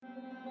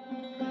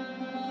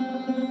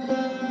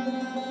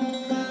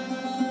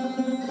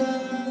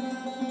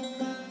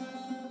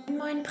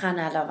Moin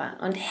Prana-Lover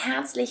und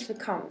herzlich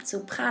willkommen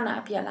zu Prana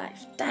Up Your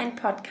Life, dein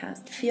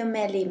Podcast für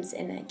mehr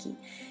Lebensenergie.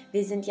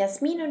 Wir sind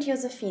Jasmin und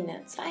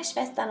Josephine, zwei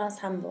Schwestern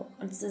aus Hamburg,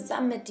 und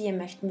zusammen mit dir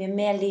möchten wir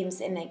mehr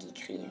Lebensenergie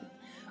kreieren.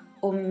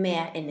 Um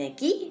mehr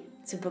Energie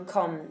zu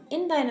bekommen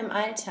in deinem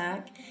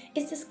Alltag,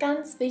 ist es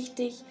ganz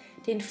wichtig,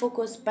 den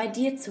Fokus bei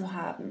dir zu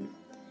haben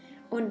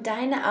und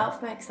deine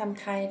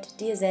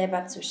Aufmerksamkeit dir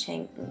selber zu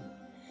schenken.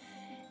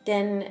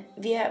 Denn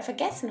wir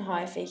vergessen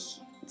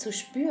häufig zu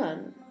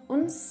spüren,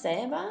 uns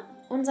selber,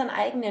 unseren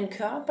eigenen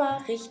Körper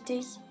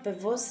richtig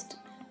bewusst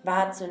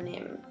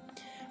wahrzunehmen.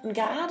 Und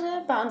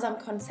gerade bei unserem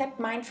Konzept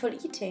Mindful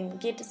Eating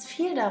geht es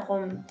viel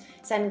darum,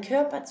 seinen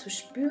Körper zu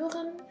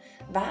spüren,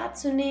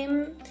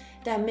 wahrzunehmen,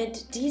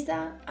 damit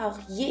dieser auch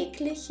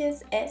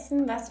jegliches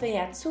Essen, was wir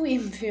ja zu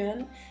ihm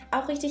führen,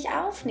 auch richtig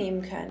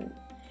aufnehmen können.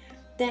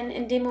 Denn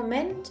in dem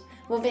Moment,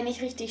 wo wir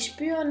nicht richtig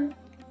spüren,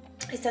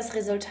 ist das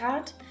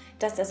Resultat,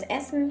 dass das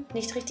Essen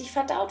nicht richtig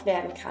verdaut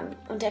werden kann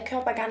und der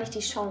Körper gar nicht die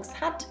Chance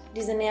hat,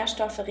 diese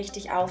Nährstoffe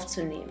richtig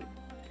aufzunehmen.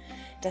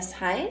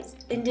 Das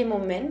heißt, in dem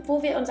Moment,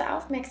 wo wir unsere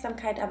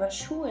Aufmerksamkeit aber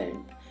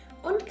schulen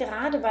und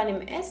gerade bei dem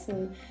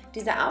Essen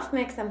diese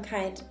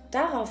Aufmerksamkeit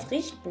darauf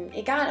richten,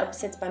 egal ob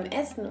es jetzt beim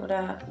Essen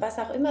oder was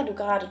auch immer du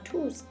gerade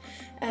tust,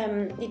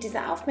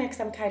 diese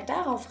Aufmerksamkeit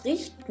darauf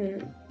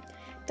richten,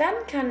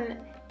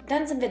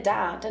 dann sind wir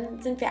da,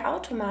 dann sind wir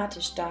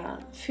automatisch da,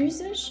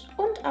 physisch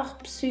und auch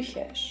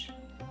psychisch.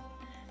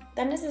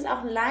 Dann ist es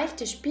auch ein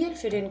leichtes Spiel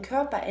für den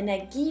Körper,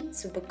 Energie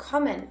zu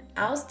bekommen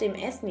aus dem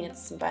Essen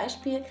jetzt zum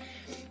Beispiel,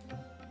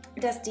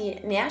 dass die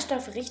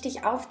Nährstoffe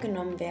richtig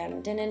aufgenommen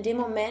werden. Denn in dem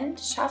Moment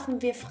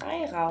schaffen wir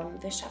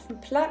Freiraum, wir schaffen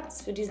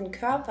Platz für diesen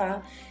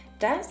Körper,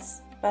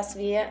 das, was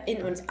wir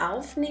in uns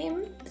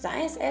aufnehmen,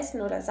 sei es Essen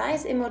oder sei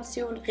es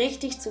Emotionen,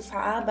 richtig zu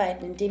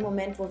verarbeiten in dem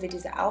Moment, wo wir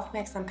diese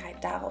Aufmerksamkeit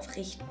darauf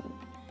richten.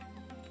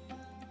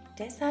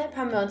 Deshalb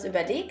haben wir uns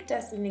überlegt,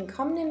 dass in den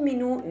kommenden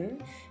Minuten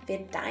wir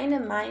deine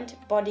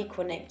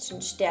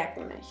Mind-Body-Connection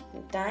stärken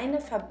möchten. Deine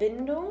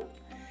Verbindung,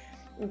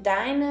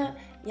 deinen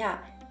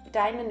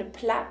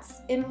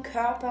Platz im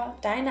Körper,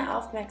 deine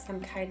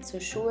Aufmerksamkeit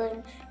zu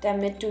schulen,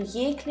 damit du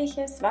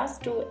jegliches, was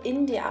du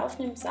in dir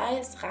aufnimmst, sei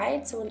es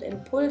Reize und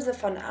Impulse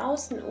von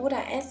außen oder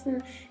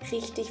Essen,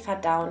 richtig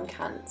verdauen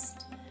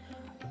kannst.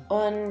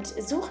 Und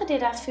suche dir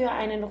dafür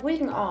einen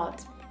ruhigen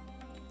Ort,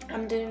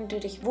 an dem du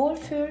dich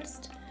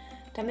wohlfühlst,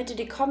 damit du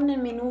die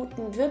kommenden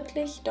Minuten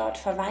wirklich dort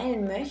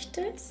verweilen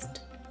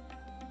möchtest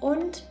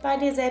und bei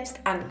dir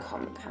selbst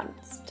ankommen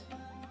kannst.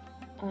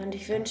 Und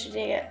ich wünsche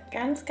dir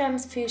ganz,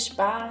 ganz viel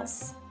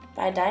Spaß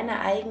bei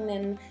deiner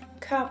eigenen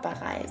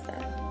Körperreise.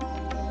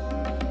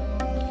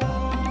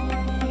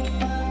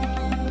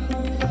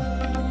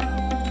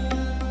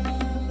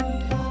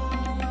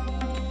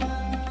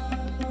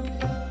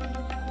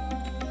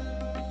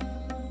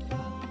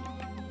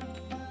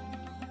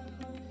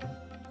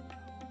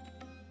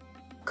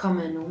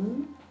 Komme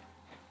nun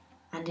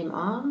an dem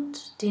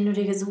Ort, den du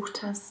dir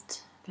gesucht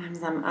hast,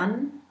 langsam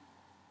an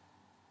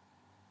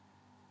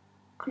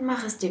und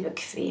mach es dir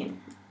bequem.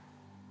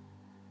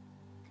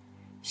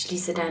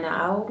 Schließe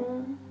deine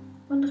Augen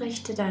und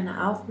richte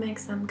deine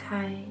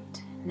Aufmerksamkeit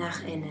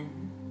nach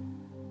innen,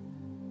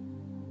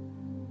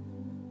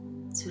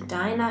 zu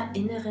deiner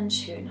inneren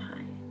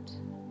Schönheit.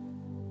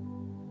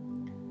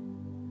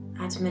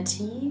 Atme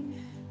tief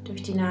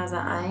durch die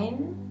Nase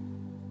ein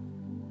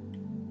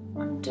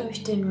und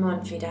durch den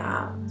Mund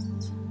wieder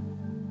aus.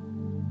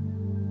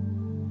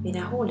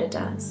 Wiederhole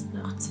das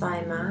noch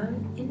 2-mal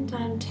in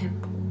deinem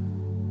Tempo.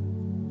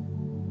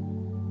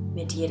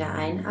 Mit jeder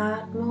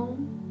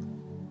Einatmung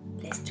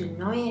lässt du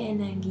neue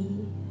Energie,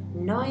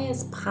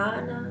 neues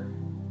Prana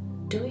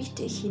durch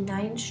dich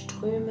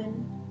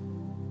hineinströmen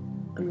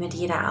und mit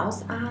jeder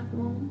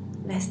Ausatmung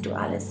lässt du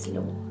alles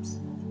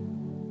los.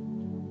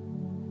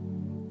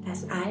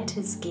 Lass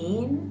Altes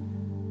gehen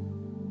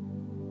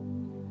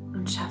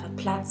und schaffe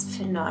Platz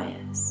für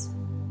Neues.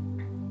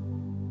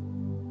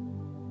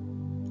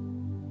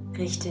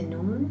 Richte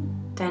nun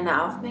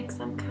deine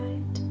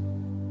Aufmerksamkeit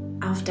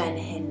auf deine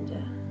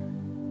Hände.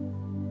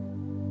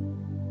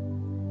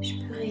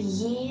 Spüre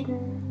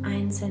jeden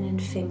einzelnen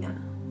Finger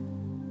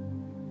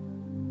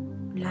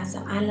und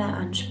lasse alle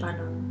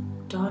Anspannung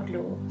dort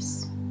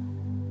los.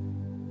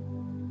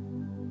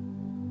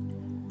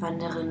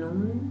 Wandere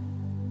nun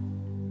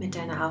mit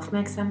deiner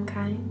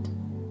Aufmerksamkeit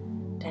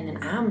deinen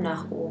Arm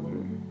nach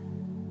oben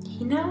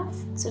hinauf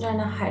zu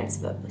deiner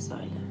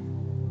Halswirbelsäule.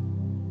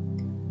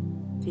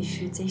 Wie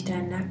fühlt sich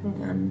dein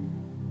Nacken an?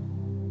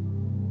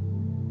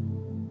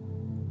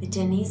 Mit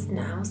der nächsten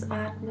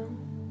Ausatmung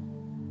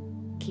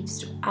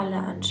gibst du alle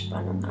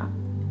Anspannung ab.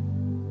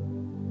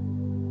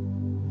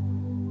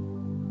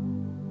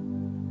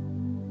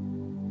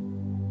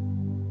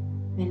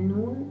 Wenn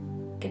nun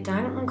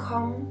Gedanken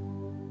kommen,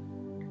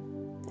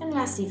 dann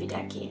lass sie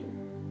wieder gehen.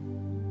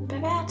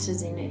 Bewerte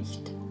sie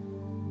nicht.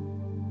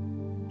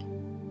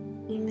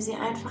 Nehme sie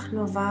einfach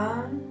nur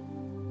wahr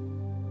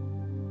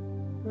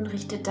und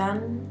richte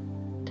dann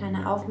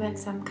deine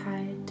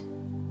Aufmerksamkeit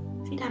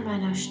wieder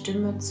meiner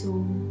Stimme zu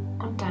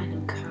und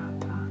deinem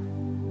Körper.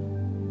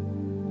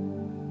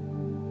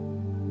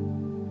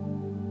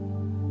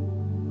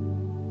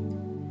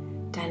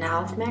 Deine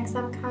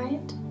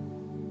Aufmerksamkeit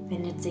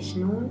wendet sich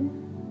nun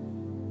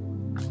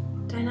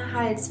deiner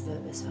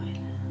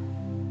Halswirbelsäule.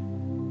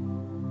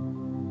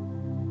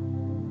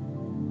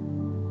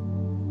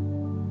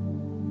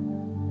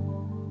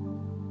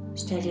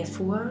 Stell dir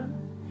vor,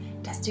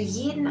 dass du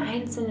jeden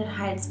einzelnen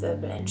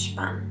Halswirbel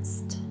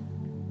entspannst.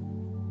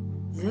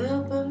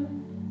 Wirbel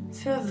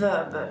für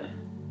Wirbel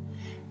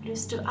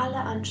löst du alle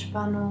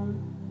Anspannung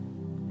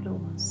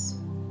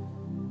los.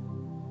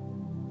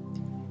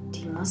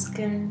 Die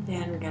Muskeln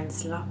werden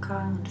ganz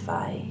locker und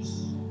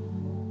weich.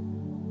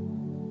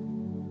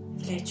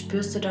 Vielleicht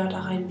spürst du dort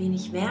auch ein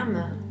wenig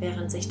Wärme,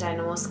 während sich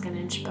deine Muskeln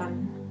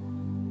entspannen.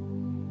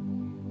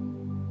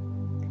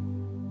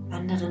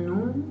 Wandere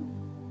nun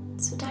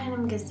zu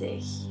deinem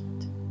Gesicht.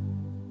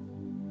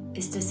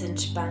 Ist es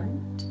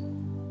entspannt?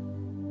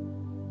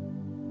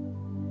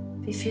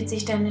 Wie fühlt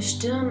sich deine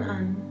Stirn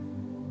an?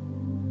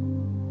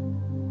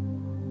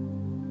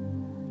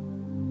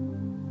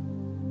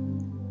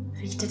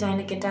 Richte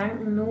deine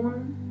Gedanken nun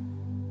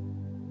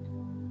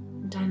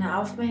und deine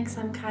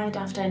Aufmerksamkeit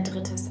auf dein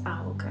drittes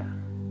Auge.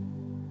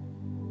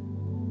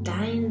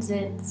 Dein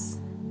Sitz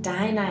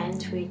deiner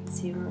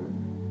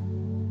Intuition.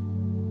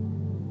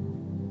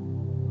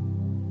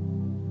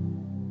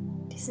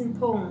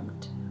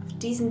 Auf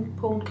diesen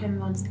Punkt können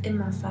wir uns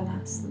immer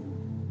verlassen.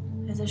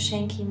 Also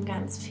schenke ihm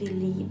ganz viel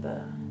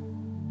Liebe.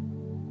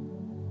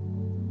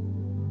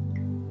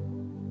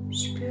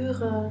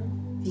 Spüre,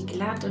 wie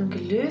glatt und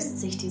gelöst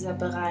sich dieser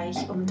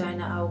Bereich um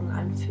deine Augen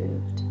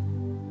anfühlt.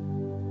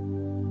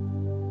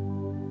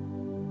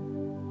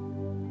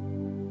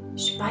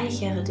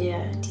 Speichere dir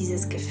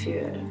dieses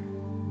Gefühl.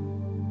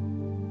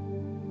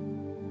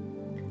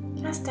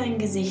 Lass dein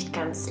Gesicht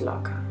ganz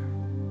locker,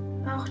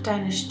 auch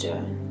deine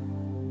Stirn.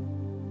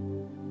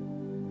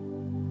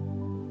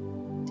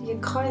 Die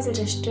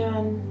gekräuselte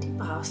Stirn, die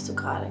brauchst du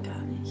gerade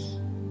gar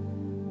nicht.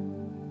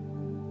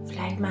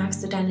 Vielleicht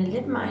magst du deine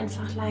Lippen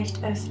einfach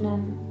leicht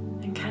öffnen,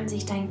 dann kann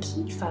sich dein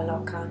Kiefer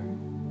lockern.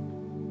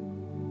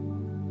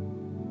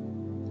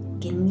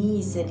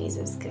 Genieße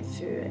dieses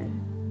Gefühl.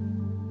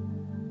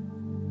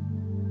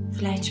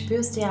 Vielleicht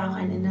spürst du ja auch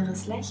ein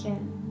inneres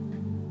Lächeln.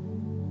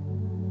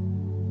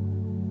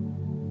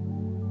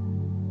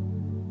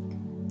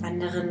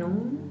 Wandere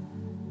nun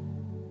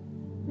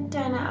mit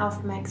deiner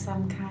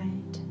Aufmerksamkeit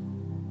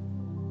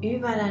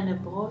über deine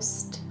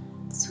Brust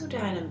zu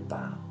deinem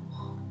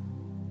Bauch.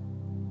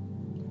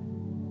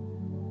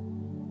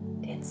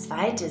 Der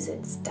zweite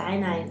Sitz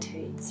deiner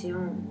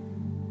Intuition,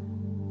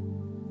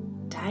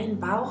 dein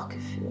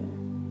Bauchgefühl.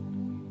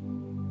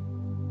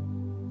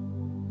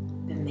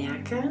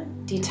 Bemerke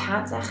die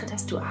Tatsache,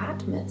 dass du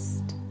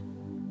atmest.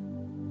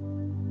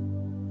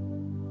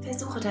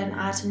 Versuche deinen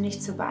Atem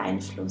nicht zu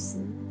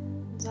beeinflussen,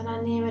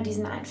 sondern nehme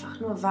diesen einfach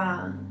nur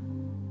wahr,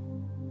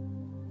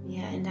 wie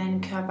er in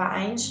deinen Körper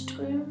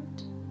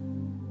einströmt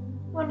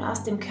und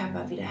aus dem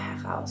Körper wieder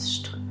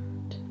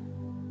herausströmt.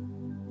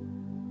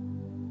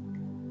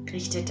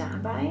 Richte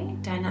dabei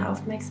deine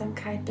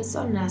Aufmerksamkeit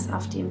besonders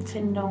auf die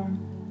Empfindung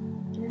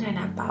in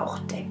deiner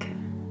Bauchdecke.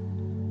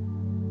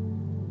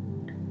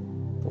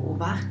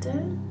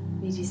 Beobachte,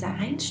 wie dieser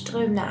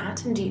einströmende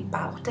Atem die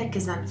Bauchdecke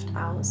sanft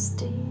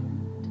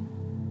ausdehnt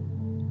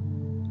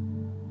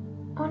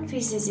und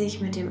wie sie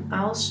sich mit dem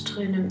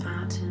ausströmenden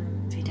Atem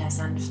wieder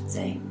sanft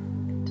senkt.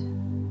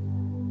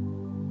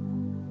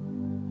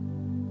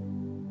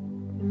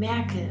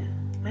 Merke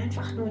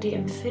einfach nur die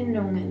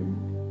Empfindungen,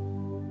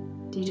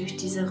 die durch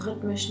diese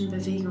rhythmischen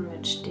Bewegungen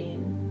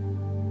entstehen.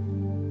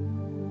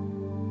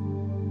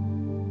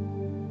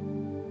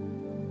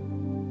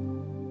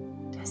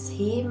 Das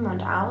Heben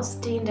und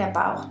Ausdehnen der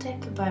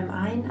Bauchdecke beim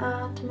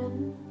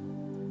Einatmen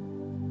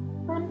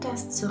und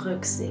das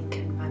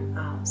Zurücksinken beim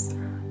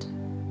Ausatmen.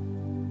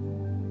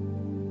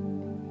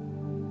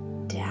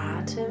 Der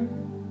Atem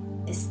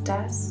ist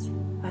das,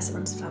 was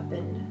uns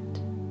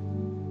verbindet.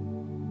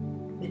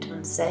 Mit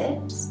uns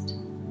selbst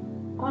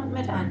und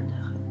mit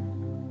anderen.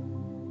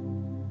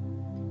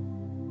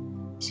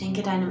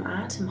 Schenke deinem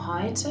Atem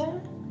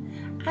heute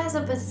also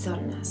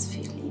besonders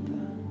viel Liebe.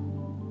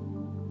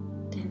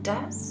 Denn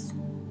das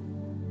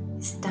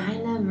ist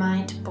deine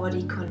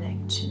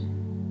Mind-Body-Connection.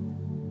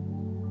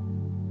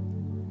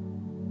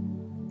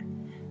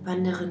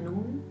 Wandere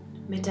nun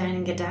mit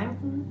deinen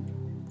Gedanken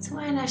zu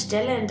einer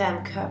Stelle in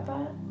deinem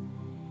Körper,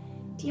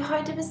 die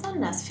heute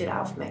besonders viel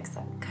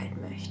Aufmerksamkeit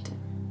möchte.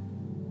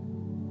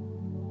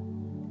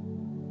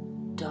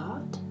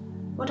 Dort,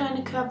 wo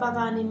deine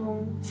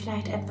Körperwahrnehmung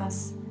vielleicht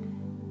etwas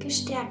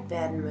gestärkt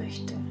werden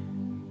möchte.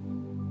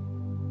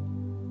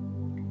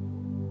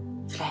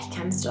 Vielleicht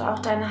kannst du auch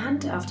deine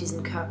Hand auf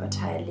diesen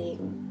Körperteil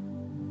legen.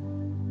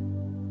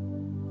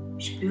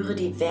 Spüre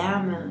die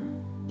Wärme,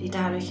 die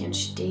dadurch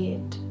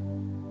entsteht.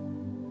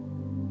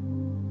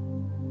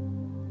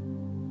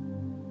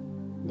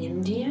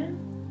 Nimm dir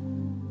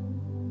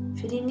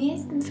für die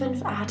nächsten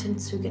 5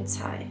 Atemzüge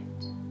Zeit.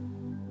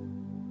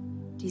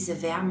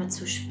 diese Wärme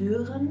zu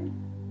spüren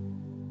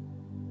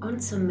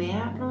und zu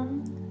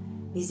merken,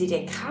 wie sie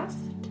dir Kraft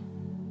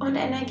und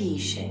Energie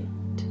schenkt.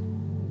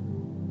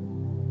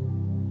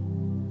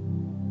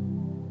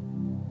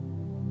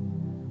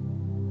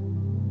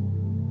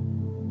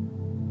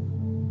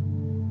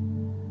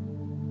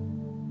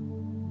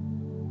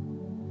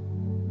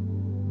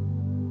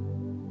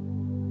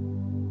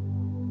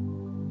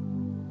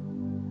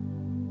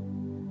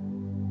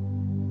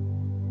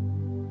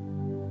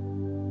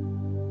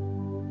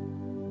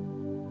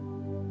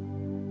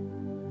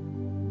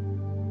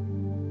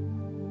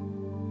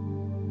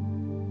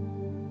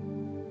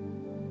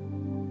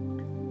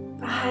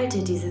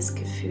 Behalte dieses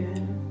Gefühl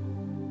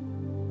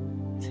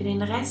für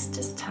den Rest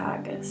des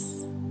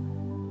Tages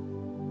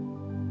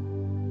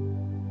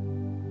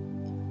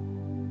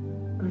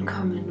und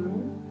komme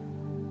nun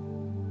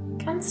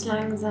ganz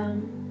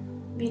langsam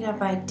wieder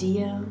bei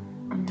dir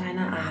und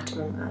deiner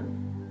Atmung an.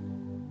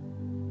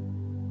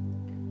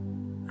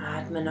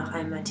 Atme noch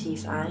einmal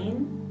tief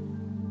ein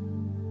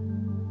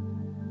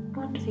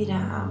und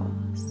wieder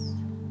aus.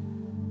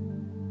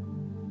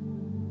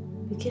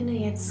 Beginne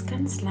jetzt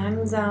ganz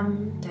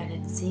langsam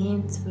deine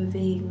Zehen zu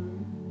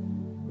bewegen,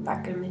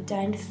 wackel mit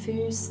deinen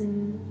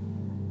Füßen,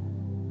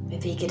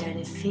 bewege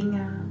deine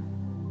Finger,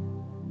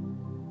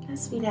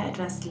 lass wieder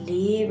etwas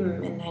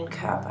Leben in deinen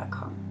Körper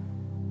kommen.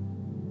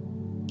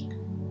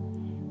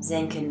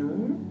 Senke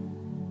nun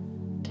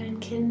dein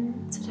Kinn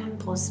zu deinem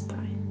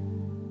Brustbein.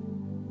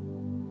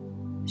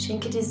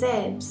 Schenke dir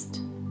selbst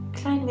ein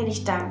klein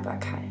wenig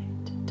Dankbarkeit,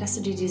 dass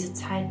du dir diese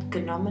Zeit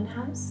genommen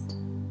hast,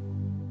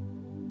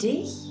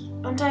 dich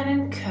und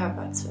deinen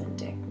Körper zu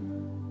entdecken.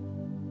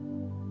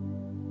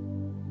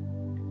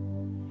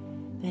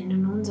 Wenn du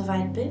nun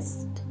soweit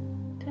bist,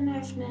 dann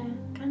öffne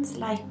ganz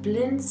leicht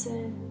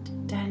blinzelnd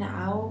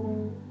deine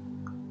Augen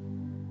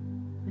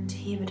und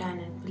hebe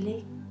deinen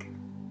Blick.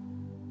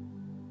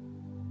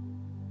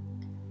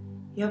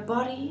 Your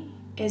body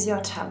is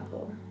your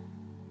temple.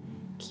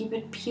 Keep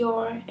it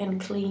pure and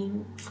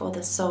clean for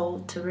the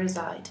soul to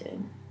reside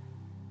in.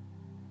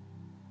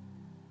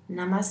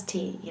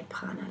 Namaste, ihr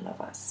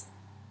Prana-Lovers.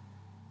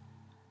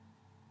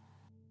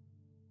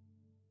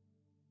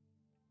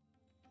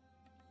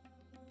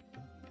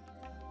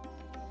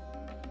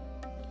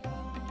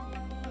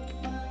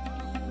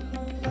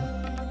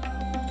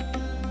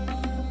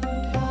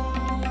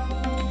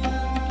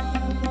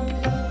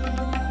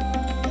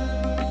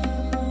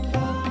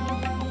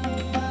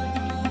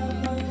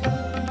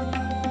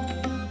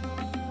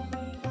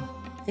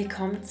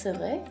 Willkommen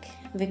zurück,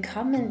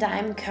 willkommen in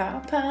deinem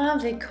Körper,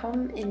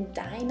 willkommen in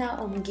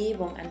deiner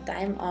Umgebung, an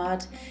deinem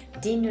Ort,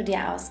 den du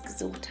dir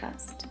ausgesucht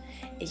hast.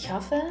 Ich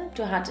hoffe,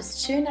 du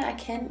hattest schöne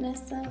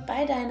Erkenntnisse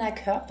bei deiner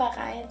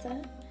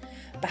Körperreise.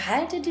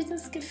 Behalte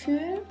dieses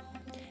Gefühl,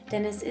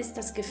 denn es ist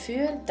das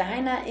Gefühl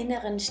deiner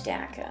inneren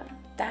Stärke,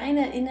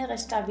 deine innere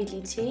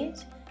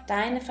Stabilität,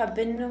 deine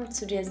Verbindung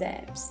zu dir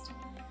selbst.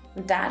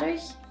 Und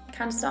dadurch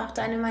kannst du auch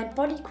deine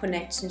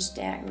Mind-Body-Connection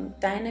stärken,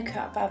 deine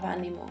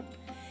Körperwahrnehmung.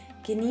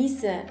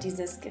 Genieße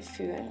dieses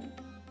Gefühl.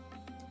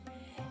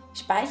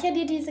 Speichere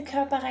dir diese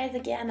Körperreise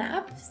gerne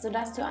ab,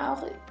 sodass du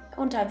auch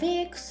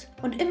unterwegs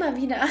und immer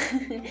wieder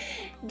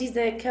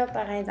diese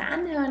Körperreise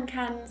anhören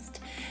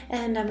kannst,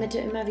 damit du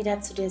immer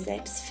wieder zu dir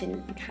selbst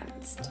finden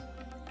kannst.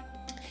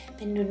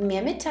 Wenn du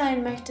mir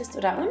mitteilen möchtest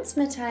oder uns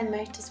mitteilen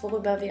möchtest,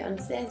 worüber wir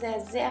uns sehr, sehr,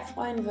 sehr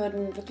freuen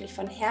würden, wirklich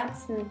von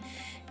Herzen,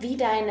 wie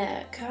deine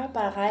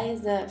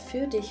Körperreise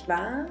für dich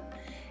war,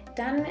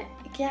 dann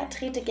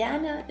trete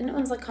gerne in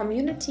unsere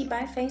Community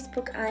bei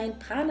Facebook ein,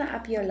 Prana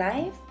Up Your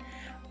Life,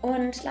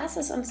 und lass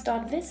es uns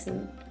dort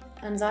wissen.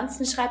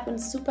 Ansonsten schreib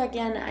uns super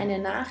gerne eine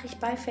Nachricht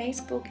bei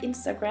Facebook,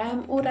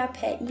 Instagram oder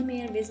per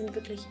E-Mail. Wir sind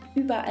wirklich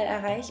überall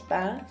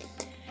erreichbar,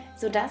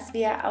 sodass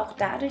wir auch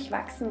dadurch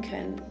wachsen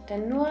können.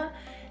 Denn nur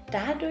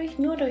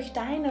durch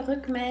deine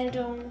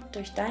Rückmeldung,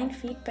 durch dein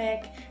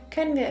Feedback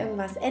können wir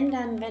irgendwas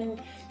ändern,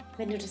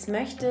 wenn du das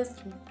möchtest.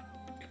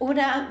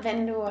 Oder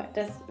wenn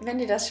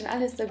dir das schon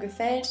alles so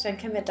gefällt, dann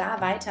können wir da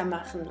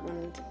weitermachen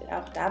und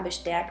auch da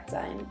bestärkt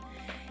sein.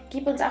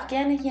 Gib uns auch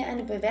gerne hier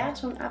eine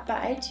Bewertung ab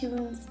bei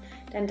iTunes,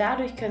 denn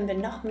dadurch können wir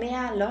noch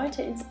mehr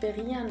Leute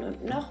inspirieren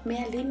und noch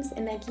mehr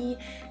Lebensenergie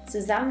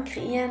zusammen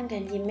kreieren.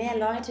 Denn je mehr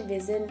Leute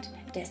wir sind,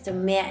 desto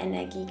mehr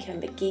Energie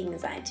können wir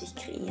gegenseitig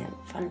kreieren.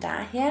 Von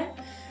daher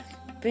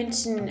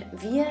wünschen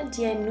wir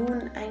dir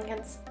nun einen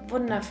ganz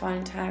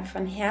wundervollen Tag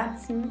von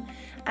Herzen.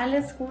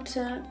 Alles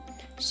Gute.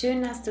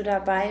 Schön, dass du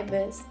dabei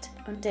bist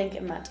und denk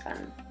immer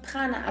dran,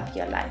 Prana Up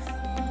Your Life.